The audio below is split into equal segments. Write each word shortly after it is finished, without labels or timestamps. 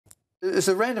It's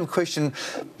a random question,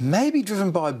 maybe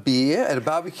driven by beer at a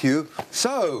barbecue.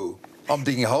 So, I'm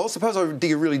digging a hole. Suppose I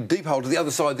dig a really deep hole to the other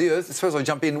side of the Earth. Suppose I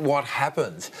jump in, what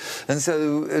happens? And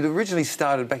so it originally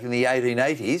started back in the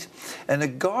 1880s, and a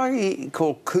guy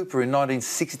called Cooper in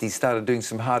 1960 started doing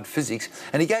some hard physics,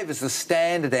 and he gave us the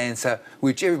standard answer,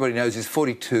 which everybody knows is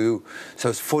 42, so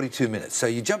it's 42 minutes. So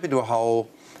you jump into a hole,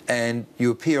 and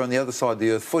you appear on the other side of the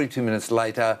Earth 42 minutes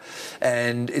later,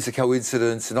 and it's a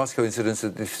coincidence, a nice coincidence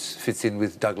that this fits in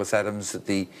with Douglas Adams, that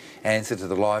the answer to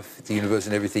the life, the universe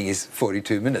and everything is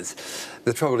 42 minutes.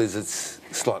 The trouble is it's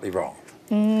slightly wrong.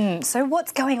 So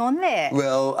what's going on there?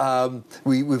 Well,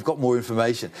 we've got more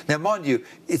information. Now, mind you,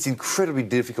 it's incredibly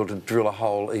difficult to drill a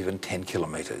hole even 10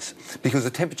 kilometres because the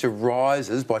temperature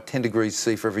rises by 10 degrees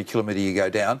C for every kilometre you go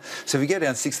down. So if you go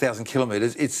down 6,000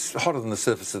 kilometres, it's hotter than the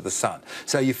surface of the sun.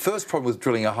 So your first problem with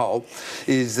drilling a hole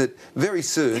is that very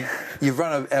soon you've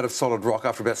run out of solid rock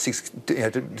after about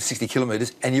 60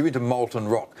 kilometres and you're into molten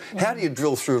rock. How do you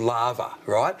drill through lava,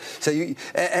 right? So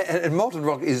and molten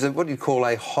rock is what you call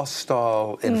a hostile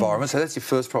environment, so that's your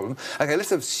first problem. Okay,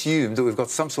 let's assume that we've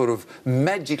got some sort of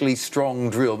magically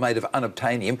strong drill made of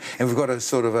unobtainium, and we've got a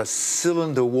sort of a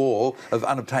cylinder wall of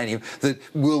unobtainium that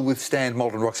will withstand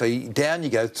molten rock. So down you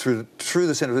go through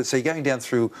the centre of it. So you're going down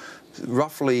through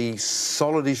roughly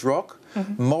solidish rock,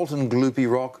 molten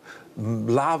gloopy rock,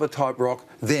 lava-type rock,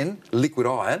 then liquid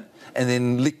iron, and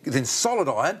then solid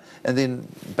iron, and then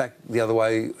back the other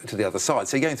way to the other side.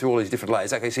 So you're going through all these different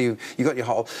layers. Okay, so you got your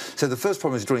hole. So the first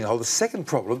problem is drilling a hole. The second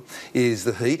problem is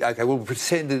the heat. Okay, we'll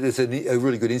pretend that it's a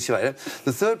really good insulator.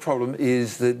 The third problem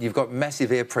is that you've got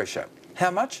massive air pressure. How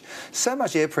much? So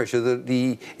much air pressure that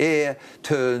the air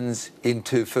turns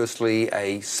into, firstly,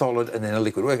 a solid and then a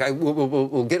liquid. Okay,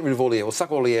 we'll get rid of all the air. We'll suck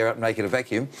all the air out and make it a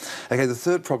vacuum. Okay, the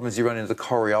third problem is you run into the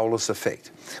Coriolis effect,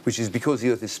 which is because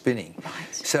the Earth is spinning.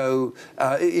 Right. So,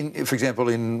 for example,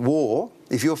 in war,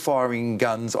 if you're firing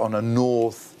guns on a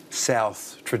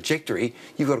north-south trajectory,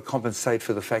 you've got to compensate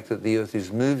for the fact that the Earth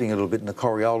is moving a little bit, and the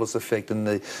Coriolis effect and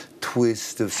the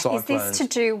twist of cyclones. Is this to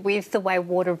do with the way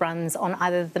water runs on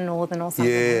either the northern or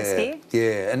southern hemisphere?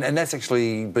 Yeah, and that's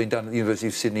actually been done at the University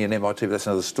of Sydney and MIT, but that's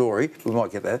another story. We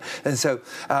might get that. And so,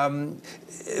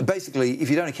 basically, if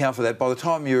you don't account for that, by the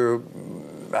time you're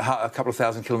a couple of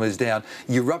thousand kilometres down,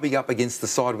 you're rubbing up against the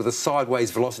side with a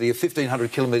sideways velocity of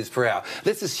 1,500 kilometres per hour.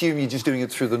 Let's assume you're just doing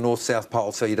it through the north-south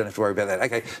pole, so you don't have to worry about that.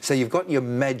 Okay, so you've got your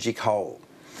magic hole,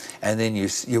 and then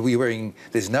you're wearing,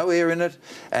 there's no air in it,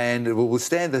 and it will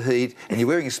withstand the heat, and you're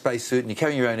wearing a spacesuit, and you're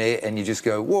carrying your own air, and you just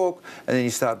go walk, and then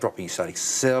you start dropping, you start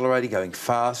accelerating, going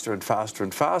faster and faster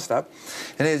and faster.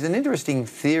 And there's an interesting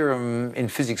theorem in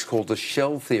physics called the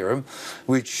shell theorem,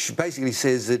 which basically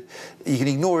says that you can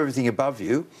ignore everything above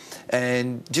you,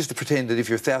 and just to pretend that if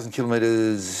you're 1,000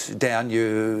 kilometres down,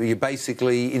 you're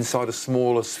basically inside a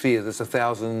smaller sphere that's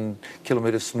 1,000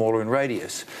 kilometres smaller in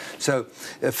radius. So,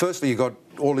 firstly, you've got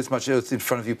all this much Earth in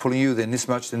front of you pulling you, then this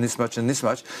much, then this much, and this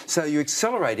much. So you're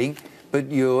accelerating, but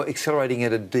you're accelerating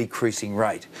at a decreasing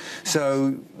rate.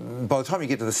 So by the time you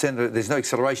get to the centre, there's no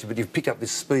acceleration, but you've picked up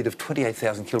this speed of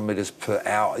 28,000 kilometres per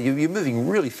hour. You're moving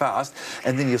really fast,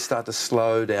 and then you start to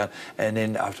slow down, and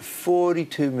then after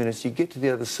 42 minutes, you get to the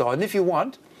other side. And if you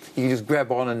want, you can just grab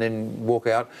on and then walk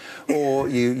out, or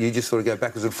you just sort of go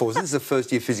backwards and forwards. This is a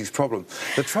first-year physics problem.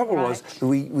 The trouble was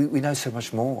we know so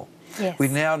much more. Yes. We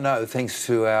now know, thanks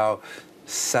to our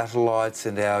satellites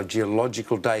and our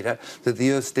geological data, that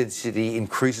the Earth's density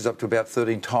increases up to about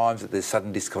 13 times, that there's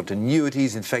sudden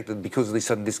discontinuities. In fact, that because of these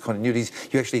sudden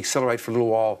discontinuities, you actually accelerate for a little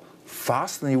while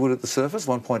faster than you would at the surface,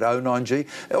 1.09 g.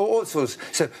 All sorts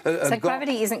of, so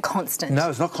gravity isn't constant? No,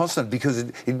 it's not constant because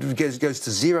it goes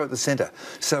to zero at the centre.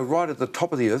 So right at the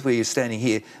top of the Earth, where you're standing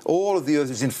here, all of the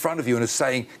Earth is in front of you and is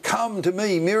saying, "Come to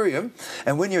me, Miriam."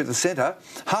 And when you're at the centre,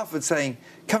 half of it's saying,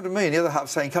 "Come to me," and the other half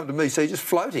saying, "Come to me." So you're just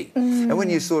floating. And when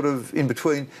you're sort of in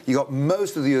between, you got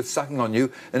most of the Earth sucking on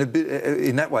you, and a bit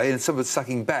in that way, and some of it's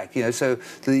sucking back. You know, so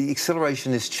the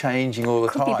acceleration is changing all the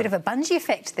time. Could be a bit of a bungee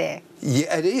effect there.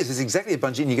 Yeah, it is. It's exactly a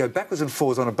bungee, and you go backwards and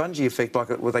forwards on a bungee effect, like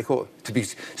what they call it, to be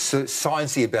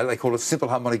sciencey about it, they call it simple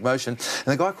harmonic motion. And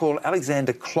the guy called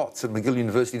Alexander Klotz at McGill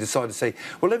University decided to say,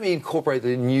 well, let me incorporate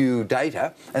the new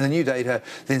data, and the new data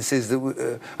then says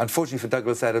that, unfortunately for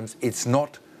Douglas Adams, it's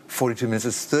not 42 minutes,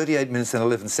 it's 38 minutes and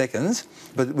 11 seconds,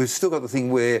 but we've still got the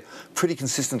thing where, pretty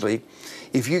consistently,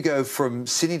 if you go from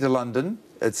Sydney to London,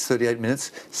 it's 38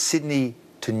 minutes, Sydney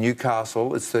to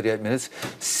Newcastle, it's 38 minutes,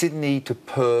 Sydney to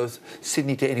Perth,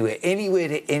 Sydney to anywhere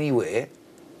to anywhere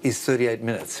is 38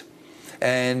 minutes.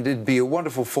 and it'd be a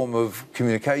wonderful form of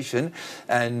communication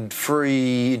and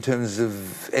free in terms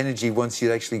of energy once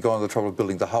you'd actually gone to the trouble of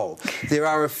building the hole. There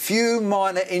are a few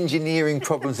minor engineering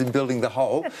problems in building the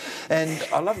hole, and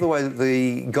I love the way that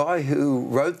the guy who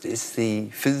wrote this, the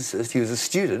physicist, he was a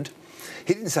student.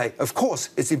 He didn't say, of course,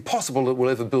 it's impossible that we'll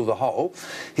ever build a hole.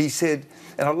 He said,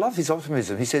 and I love his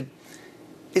optimism, he said,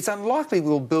 it's unlikely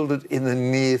we'll build it in the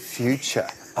near future.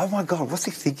 Oh my God, what's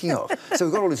he thinking of? So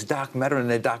we've got all this dark matter and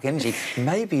their dark energy.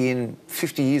 Maybe in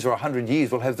 50 years or 100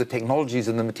 years we'll have the technologies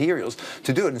and the materials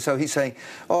to do it. And so he's saying,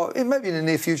 oh, maybe in the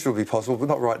near future it'll be possible, but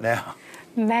not right now.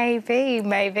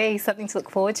 Maybe. Something to look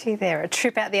forward to there, a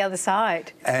trip out the other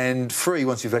side. And free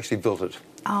once you've actually built it.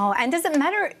 Oh, and does it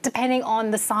matter depending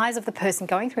on the size of the person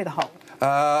going through the hole?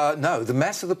 No, the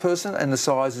mass of the person and the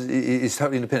size is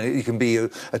totally independent. It can be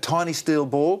a tiny steel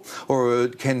ball or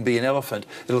it can be an elephant.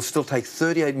 It'll still take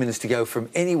 38 minutes to go from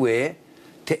anywhere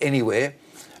to anywhere.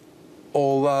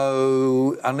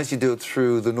 Although, unless you do it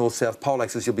through the north-south pole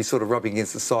axis, you'll be sort of rubbing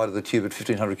against the side of the tube at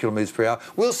 1,500 kilometres per hour.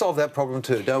 We'll solve that problem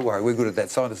too, don't worry. We're good at that.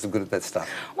 Scientists are good at that stuff.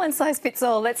 One size fits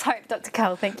all. Let's hope, Dr.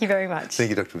 Karl. Thank you very much. Thank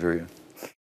you, Dr. Viria.